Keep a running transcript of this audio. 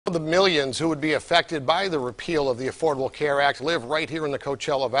The millions who would be affected by the repeal of the Affordable Care Act live right here in the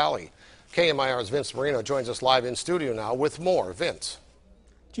Coachella Valley. KMIR's Vince Marino joins us live in studio now with more. Vince.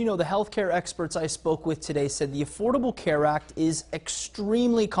 Gino, the healthcare experts I spoke with today said the Affordable Care Act is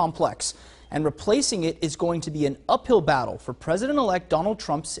extremely complex, and replacing it is going to be an uphill battle for President-elect Donald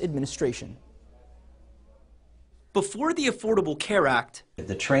Trump's administration. Before the Affordable Care Act,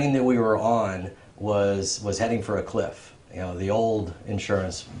 the train that we were on was heading for a cliff. You know, the old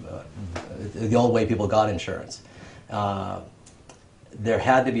insurance, the old way people got insurance. There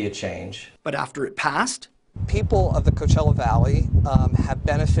had to be a change. But after it passed, people of the Coachella Valley have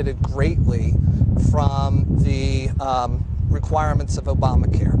benefited greatly from the requirements of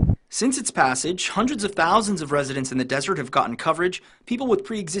Obamacare. Since its passage, hundreds of thousands of residents in the desert have gotten coverage, people with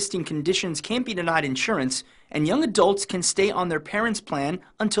pre-existing conditions can't be denied insurance, and young adults can stay on their parents' plan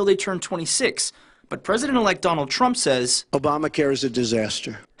until they turn 26. But President-elect Donald Trump says Obamacare is a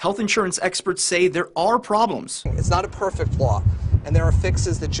disaster. Health insurance experts say there are problems. It's not a perfect law, and there are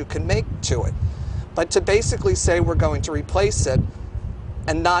fixes that you can make to it. But to basically say we're going to replace it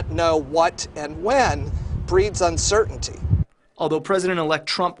and not know what and when breeds uncertainty. Although President-elect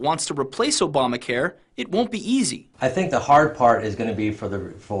Trump wants to replace Obamacare, it won't be easy. I think the hard part is going to be for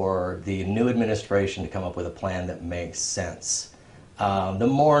the new administration to come up with a plan that makes sense. The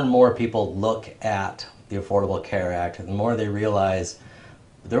more and more people look at the Affordable Care Act, the more they realize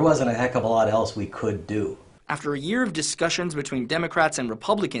there wasn't a heck of a lot else we could do. After a year of discussions between Democrats and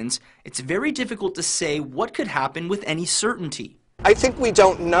Republicans, it's very difficult to say what could happen with any certainty. I think we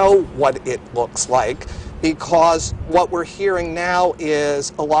don't know what it looks like because what we're hearing now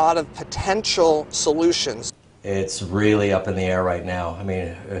is a lot of potential solutions. It's really up in the air right now. I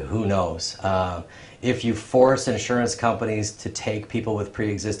mean, who knows? If you force insurance companies to take people with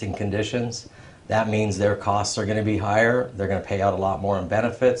pre-existing conditions, that means their costs are going to be higher. They're going to pay out a lot more in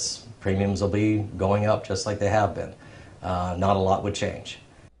benefits. Premiums will be going up just like they have been. Not a lot would change.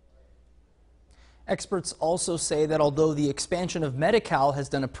 Experts also say that although the expansion of Medi-Cal has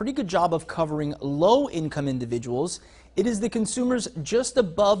done a pretty good job of covering low-income individuals, it is the consumers just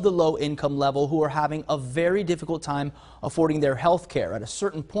above the low-income level who are having a very difficult time affording their health care. At a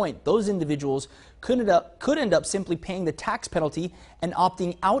certain point, those individuals could end up simply paying the tax penalty and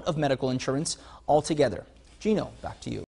opting out of medical insurance altogether. Gino, back to you.